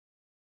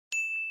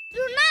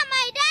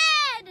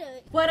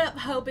What up,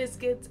 Ho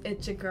Biscuits?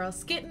 It's your girl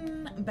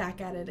Skitten, back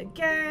at it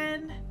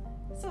again.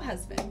 So,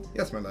 husband.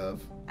 Yes, my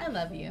love. I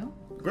love you.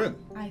 Good.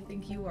 I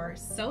think you are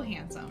so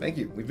handsome. Thank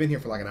you. We've been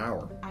here for like an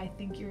hour. I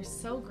think you're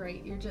so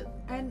great. You're just,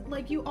 and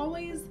like you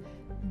always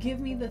give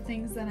me the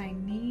things that I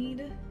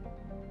need.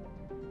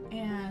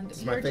 And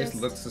Does my face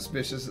look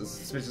suspicious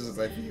as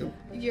I feel?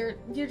 You're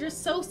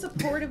just so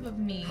supportive of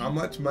me. How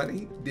much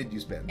money did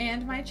you spend?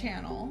 And my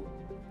channel.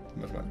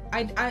 How much money?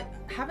 I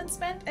haven't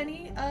spent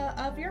any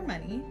of your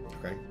money.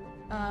 Okay.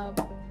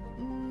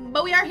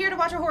 But we are here to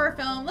watch a horror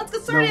film. Let's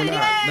get started. No, we're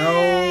not.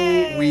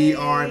 Yay! No, we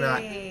are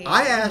not.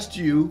 I asked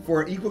you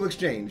for an equal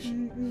exchange.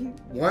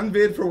 One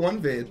vid for one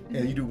vid,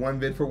 and you do one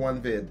vid for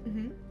one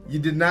vid. You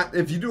did not.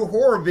 If you do a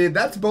horror vid,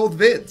 that's both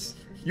vids.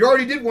 You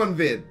already did one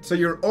vid, so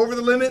you're over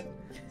the limit,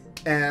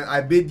 and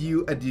I bid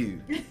you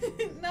adieu.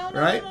 No.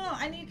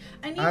 I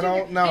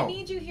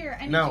need you here.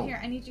 I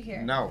need you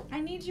here. No.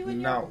 I need you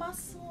in your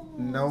muscles.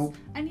 No.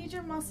 I need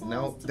your muscles.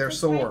 No, to they're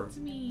sore.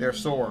 me. They're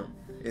sore.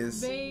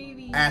 Is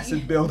Baby.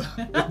 acid buildup.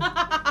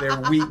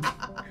 They're weak.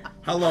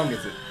 How long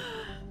is it?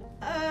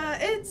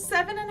 It's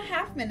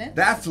 7.5 minutes.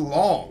 That's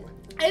long.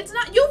 It's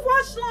not. You've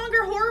watched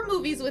longer horror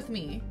movies with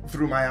me.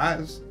 Through my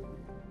eyes.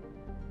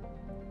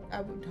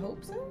 I would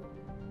hope so.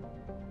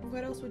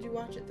 What else would you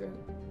watch it through?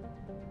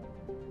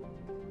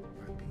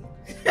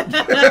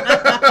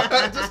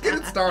 Just get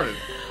it started.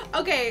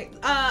 Okay,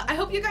 I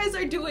hope you guys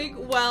are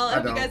doing well. I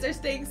hope you guys are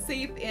staying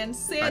safe and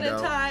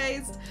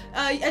sanitized.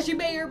 As you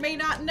may or may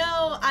not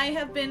know, I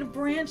have been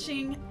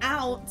branching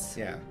out.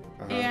 Yeah.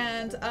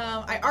 And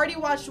I already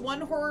watched one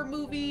horror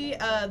movie.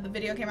 The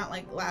video came out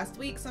like last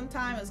week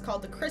sometime. It's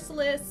called The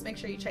Chrysalis. Make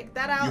sure you check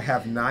that out. You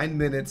have 9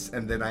 minutes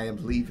and then I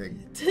am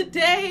leaving.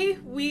 Today,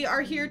 we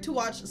are here to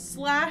watch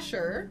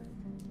Slasher.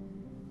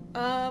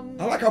 I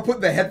like how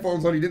putting the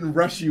headphones on, he didn't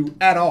rush you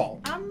at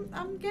all.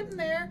 I'm getting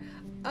there.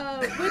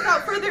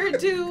 Without further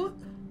ado,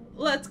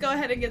 let's go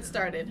ahead and get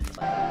started.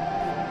 No.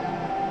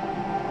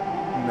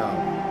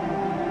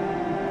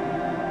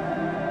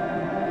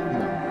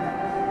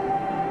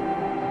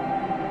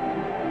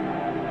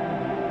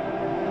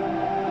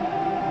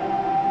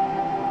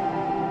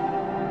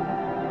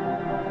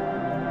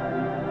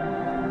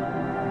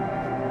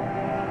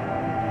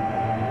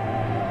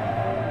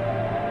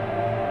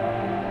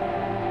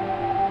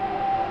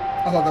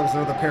 I thought that was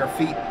another pair of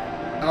feet.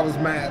 I was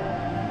mad.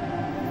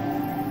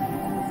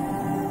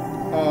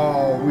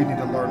 Oh, we need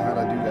to learn how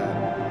to do that.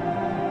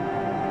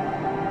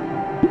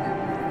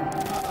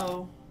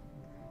 Uh-oh.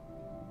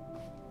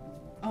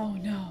 Oh,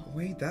 no.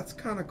 Wait, that's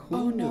kind of cool.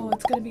 Oh, no,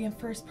 it's going to be in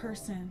first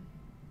person.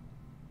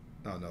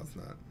 Oh, no, it's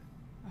not.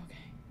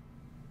 Okay.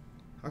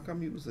 How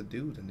come you was a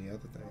dude in the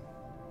other thing?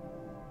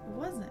 It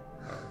wasn't.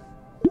 Oh.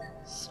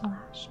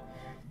 Slash.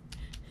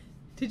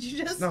 Did you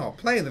just... No,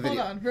 play the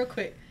video. Hold on, real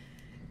quick.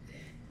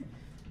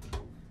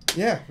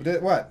 Yeah,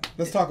 what?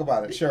 Let's talk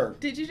about it, sure.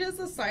 Did you just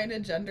assign a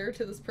gender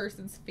to this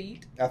person's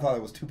feet? I thought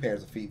it was 2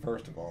 pairs of feet,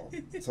 first of all.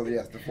 So,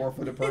 yes, the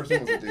 4-footed person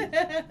was a dude.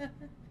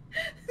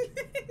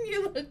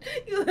 You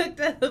looked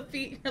at the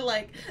feet, you're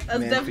like, that's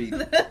Man definitely...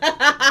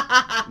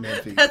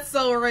 Man feet. That's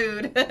so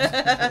rude.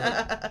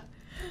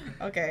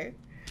 Okay.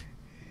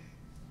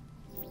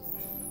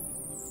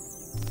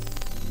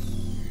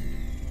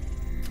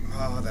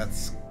 Oh,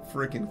 that's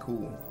freaking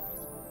cool.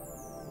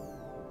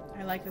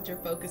 I like that you're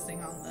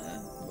focusing on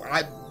the...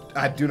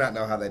 I do not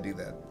know how they do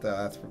that.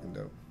 That's freaking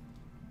dope.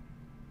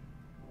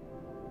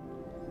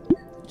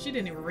 She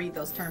didn't even read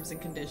those terms and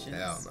conditions.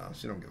 Hell no,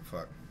 she don't give a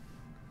fuck.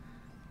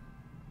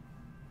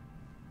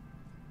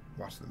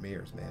 Watch the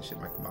mirrors, man. Shit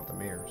might come out the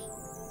mirrors.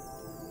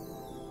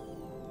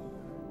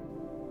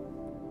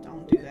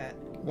 Don't do that.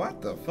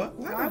 What the fuck?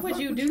 Why would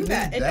you do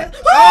that?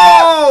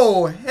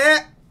 Oh,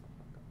 heck!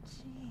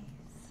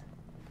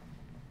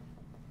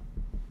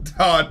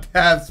 Oh,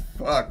 that's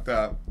fucked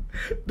up.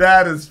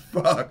 That is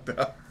fucked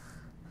up.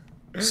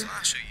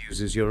 Slasher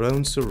uses your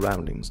own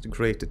surroundings to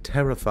create a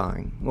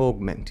terrifying,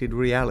 augmented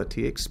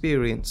reality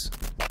experience.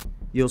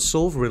 You'll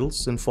solve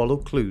riddles and follow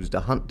clues to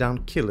hunt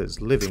down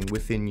killers living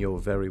within your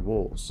very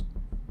walls.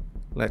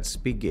 Let's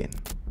begin.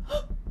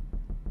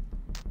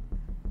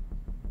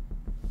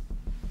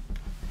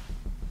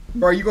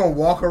 Bro, you gonna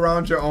walk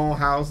around your own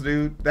house,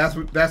 dude?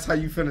 That's how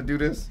you finna do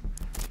this?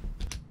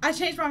 I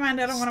changed my mind.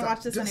 I don't want to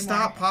watch this anymore.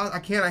 Stop. Pause. I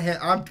cannot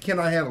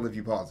handle if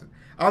you pause it.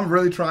 I'm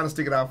really trying to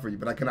stick it out for you,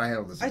 but I cannot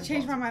handle this. I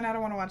changed my mind. I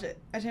don't want to watch it.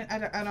 I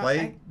don't.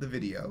 Play the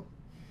video,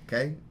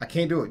 okay? I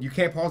can't do it. You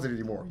can't pause it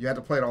anymore. You have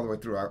to play it all the way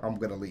through. I'm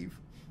gonna leave.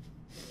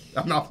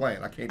 I'm not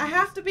playing. I can't. I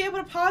have to be able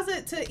to pause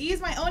it to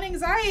ease my own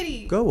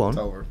anxiety. Go on. It's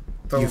over.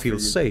 It's over you feel for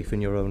safe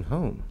in your own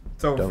home.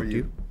 It's over don't for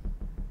you.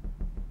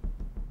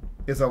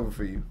 It's over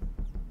for you.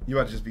 You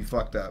about to just be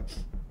fucked up.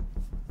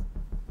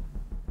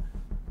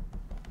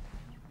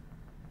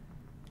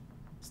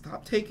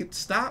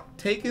 Stop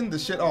taking the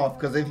shit off,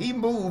 because if he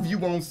moves, you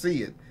won't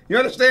see it. You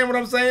understand what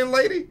I'm saying,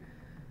 lady?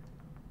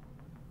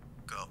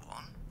 Go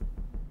on.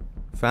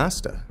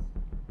 Faster.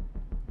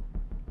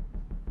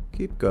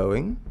 Keep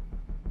going.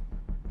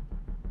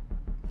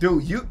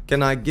 Dude, you...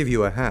 Can I give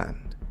you a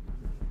hand?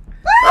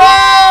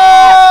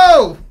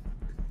 Oh!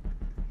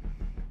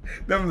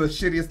 Them are the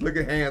shittiest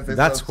looking hands.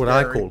 That's what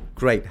I call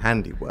great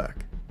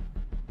handiwork.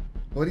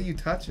 What are you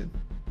touching?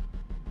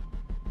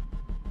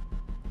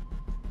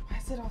 Why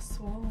is it all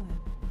swollen?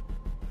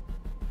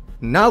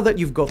 Now that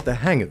you've got the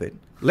hang of it,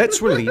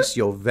 let's release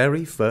your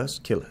very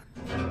first killer.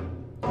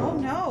 Oh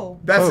no.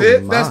 That's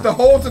it? My. That's the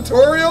whole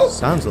tutorial?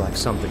 Sounds like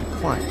something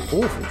quite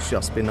awful's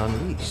just been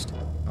unleashed.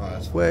 Oh,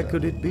 that's Where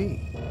could it be?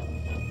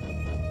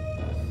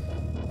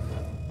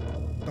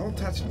 Don't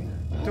touch me.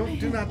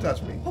 Do not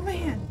touch me. Oh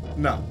man.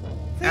 No.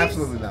 Please?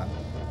 Absolutely not.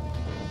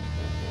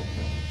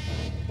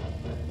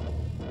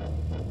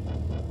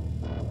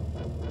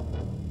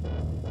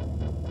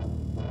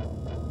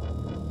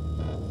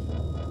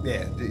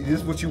 Yeah, this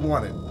is what you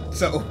wanted.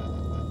 So,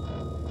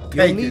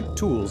 You'll need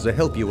tools to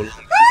help you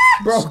along.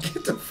 Bro,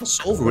 get the fuck.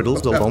 Solve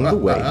riddles along the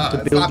way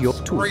to build your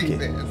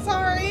toolkit.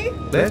 Sorry.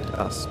 Let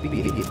us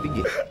begin.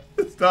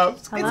 Stop.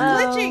 It's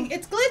glitching.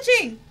 It's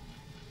glitching.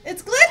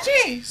 It's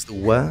glitching. It's the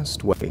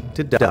worst way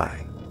to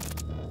die.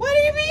 What do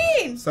you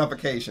mean?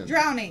 Suffocation.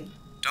 Drowning.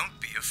 Don't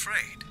be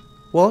afraid.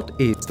 What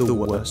is the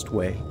worst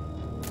way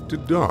to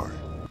die?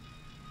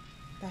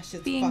 That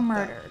shit's Being fucked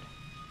murdered.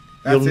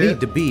 That's You'll it? need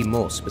to be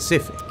more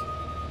specific.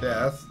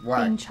 Yeah, that's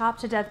whack. Being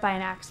chopped to death by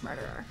an axe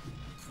murderer.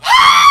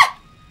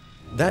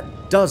 That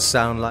does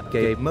sound like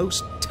a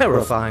most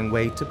terrifying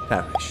way to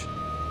perish.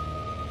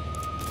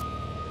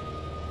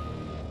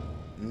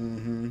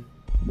 Mm-hmm.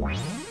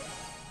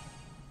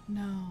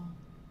 No.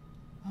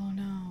 Oh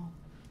no.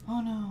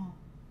 Oh no.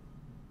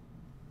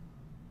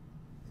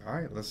 All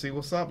right, let's see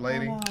what's up,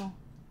 lady. Oh no.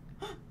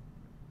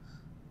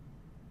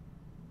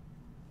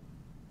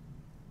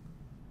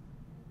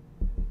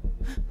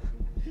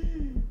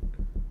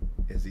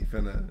 Is he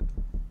finna?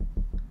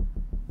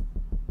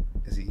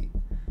 Is he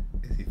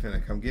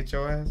finna come get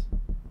your ass? Oh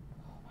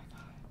my god.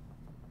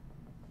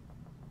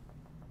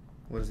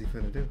 What is he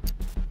finna do?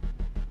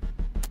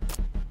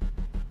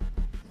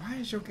 Why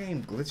is your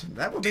game glitching?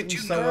 That would make me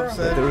so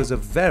upset. There is a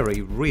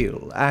very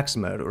real axe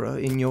murderer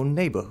in your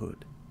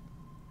neighborhood.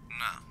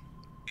 Now,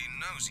 he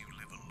knows you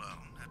live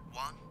alone at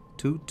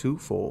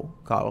 1224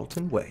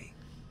 Carlton Way.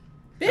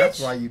 Bitch. That's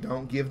why you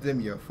don't give them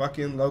your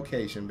fucking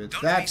location, bitch.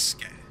 That's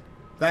scared.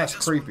 That's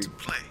creepy.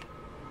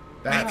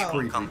 That's No.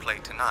 creepy. Come play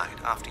tonight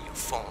after you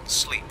fall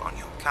asleep on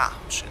your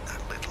couch in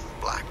that little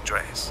black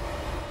dress.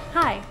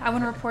 Hi, I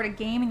want to report a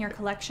game in your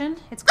collection.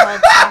 It's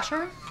called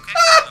Slasher.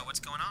 Okay, what's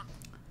going on?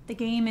 The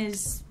game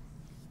is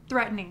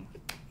threatening.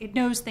 It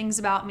knows things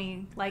about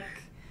me, like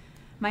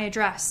my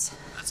address.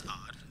 That's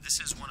odd. This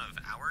is one of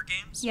our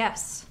games?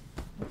 Yes.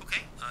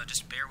 Okay,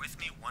 just bear with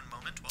me one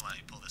moment while I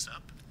pull this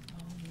up.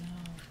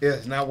 Yeah,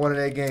 it's not one of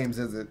their games,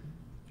 is it?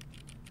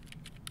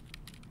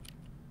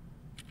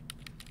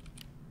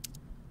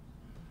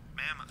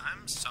 Ma'am,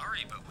 I'm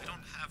sorry, but we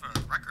don't have a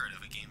record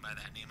of a game by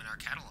that name in our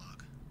catalog.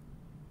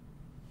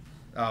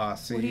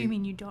 See. What do you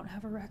mean you don't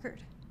have a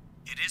record?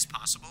 It is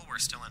possible we're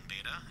still in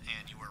beta,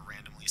 and you were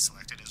randomly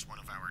selected as one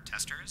of our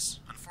testers.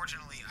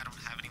 Unfortunately, I don't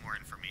have any more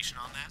information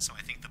on that, so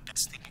I think the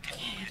best thing you can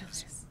do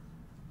is...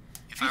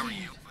 If I were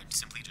you, I would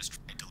simply just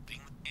try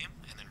deleting the game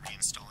and then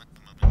reinstalling it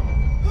the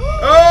moment.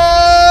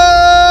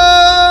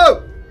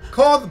 Oh!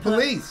 Call the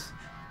police.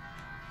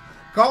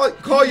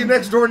 Call your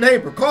next door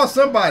neighbor. Call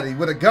somebody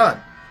with a gun.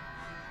 I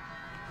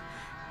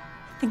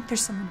think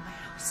there's someone in my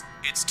house.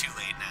 It's too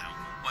late now.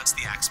 Once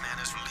the Axeman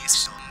is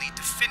released, you'll need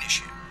to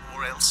finish him,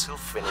 or else he'll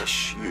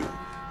finish you.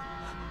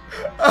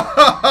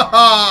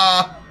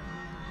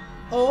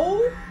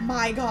 Oh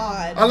my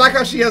god. I like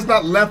how she has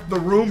not left the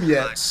room I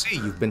yet. see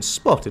you've been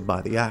spotted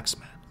by the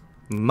Axeman.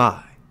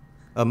 My,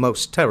 a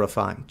most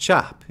terrifying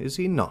chap, is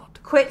he not?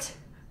 Quit.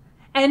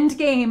 End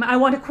game. I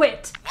want to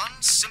quit.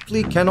 One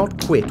simply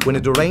cannot quit when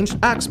a deranged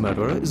axe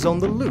murderer is on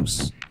the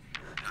loose.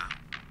 Now,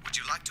 would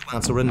you like to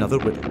answer another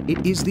riddle?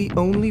 It is the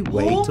only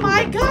way Oh to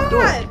my lock the door.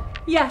 god.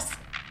 Yes.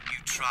 You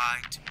try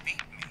to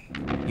beat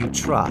me. You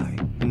try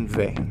in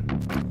vain.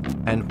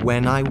 And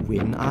when I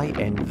win, I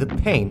end the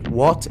pain.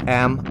 What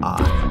am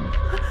I?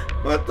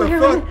 What the Where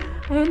fuck?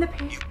 I'm in the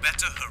pain. You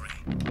better hurry.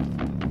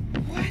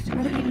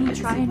 Try to make me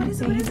try and What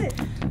is it? What is pain. it?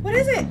 What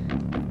is it?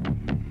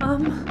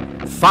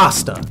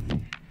 Faster!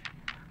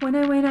 When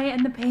I win, I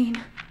end the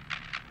pain.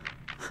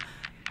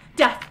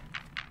 Death.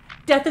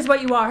 Death is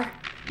what you are.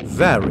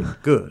 Very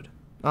good.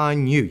 I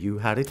knew you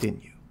had it in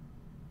you.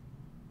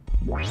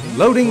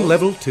 Loading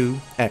level 2,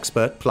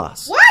 Expert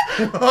Plus. What?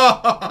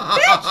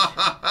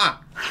 Bitch!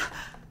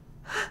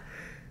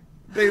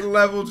 They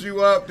leveled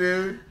you up,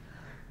 dude.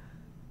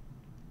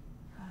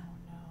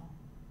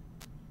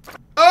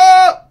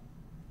 Oh!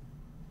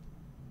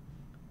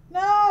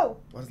 No!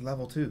 What's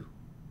level 2?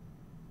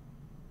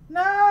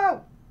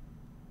 No!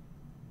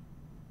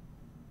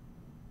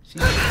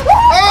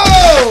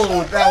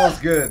 Oh! That was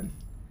good.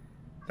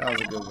 That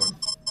was a good one.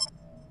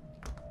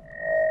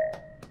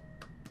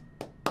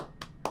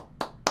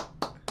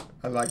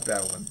 I like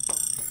that one.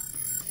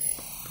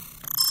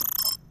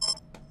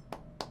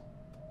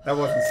 That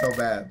wasn't so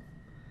bad.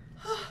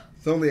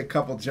 It's only a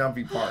couple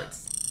jumpy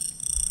parts.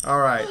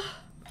 Alright.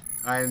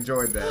 I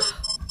enjoyed that.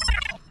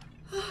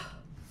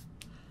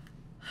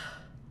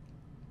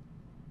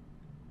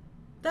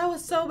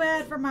 was so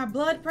bad for my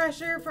blood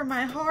pressure, for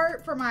my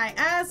heart, for my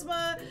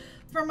asthma,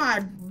 for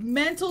my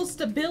mental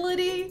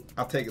stability.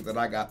 I'll take it that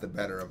I got the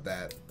better of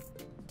that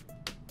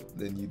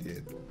than you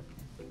did.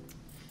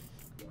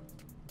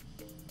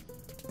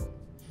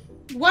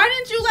 Why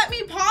didn't you let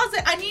me pause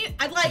it? I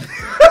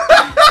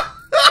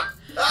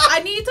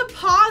need to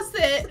pause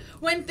it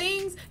when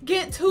things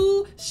get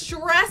too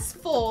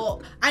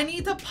stressful. I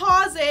need to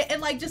pause it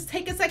and like just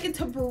take a second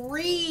to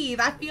breathe.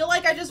 I feel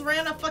like I just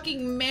ran a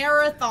fucking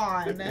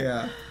marathon.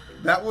 Yeah.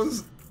 That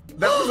was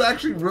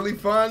actually really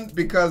fun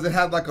because it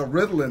had like a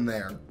riddle in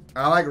there.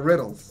 I like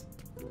riddles.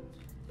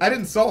 I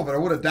didn't solve it. I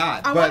would have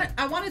died.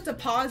 I wanted to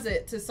pause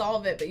it to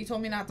solve it, but you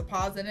told me not to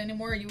pause it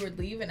anymore. You would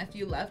leave, and if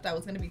you left, I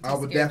was going to be too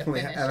scared to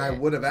finish it. I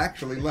would have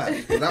actually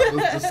left. So that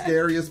was the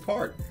scariest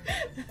part.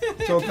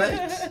 So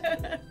thanks.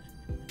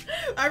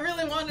 I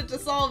really wanted to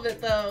solve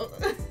it, though.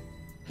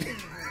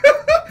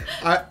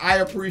 I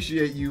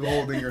appreciate you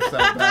holding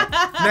yourself back.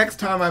 Next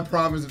time, I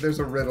promise if there's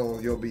a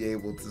riddle, you'll be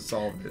able to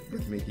solve it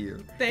with me here.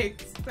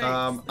 Thanks.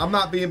 I'm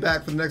not being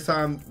back for the next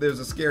time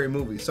there's a scary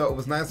movie. So it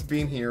was nice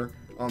being here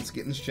on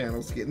Skitten's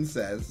channel,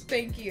 SkittenSays.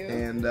 Thank you.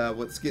 And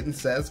what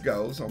SkittenSays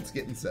goes on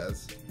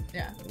SkittenSays.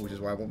 Yeah. Which is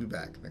why I won't be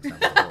back next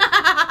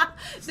time.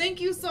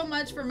 Thank you so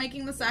much for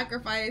making the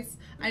sacrifice.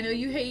 I know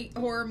you hate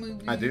horror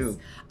movies. I do.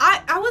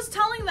 I was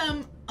telling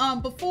them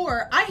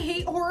before, I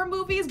hate horror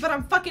movies, but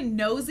I'm fucking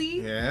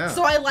nosy. Yeah.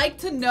 So I like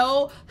to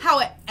know how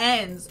it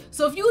ends.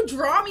 So if you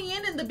draw me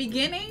in the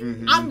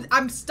beginning,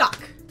 I'm stuck.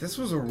 This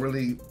was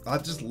I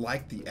just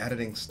like the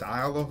editing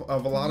style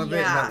of a lot of it.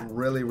 And that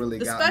really got me in.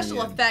 The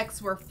special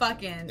effects were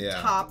fucking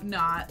top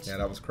notch. Yeah,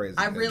 that was crazy.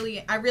 I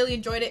really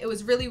enjoyed it. It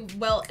was really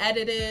well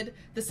edited.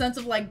 The sense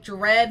of like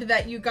dread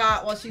that you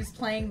got while she's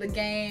playing the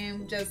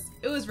game,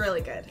 it was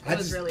really good. It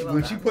was really well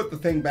done. When she put the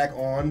thing back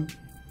on,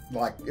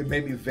 like, it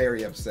made me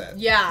very upset.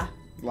 Yeah.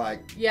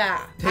 Like,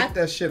 yeah, take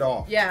that shit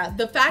off. Yeah,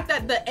 the fact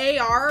that the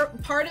AR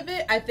part of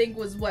it, I think,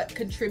 was what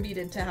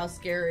contributed to how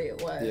scary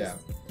it was. Yeah,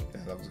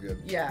 that was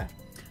good. Yeah.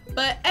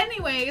 But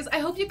anyways, I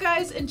hope you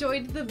guys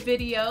enjoyed the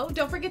video.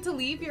 Don't forget to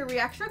leave your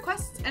reaction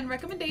requests and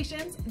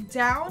recommendations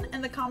down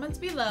in the comments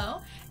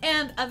below.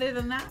 And other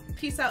than that,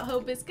 peace out, Ho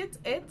Biscuits.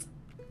 It's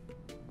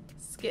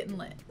Skitten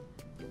Lit.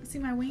 You see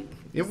my wink?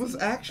 It was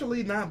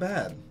actually not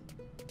bad.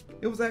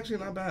 It was actually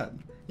not bad.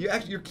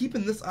 You're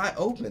keeping this eye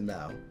open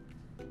now.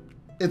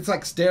 It's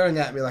like staring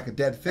at me like a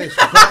dead fish.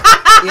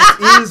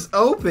 It is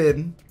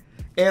open,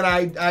 and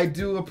I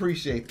do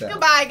appreciate that.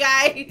 Goodbye,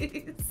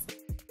 guys.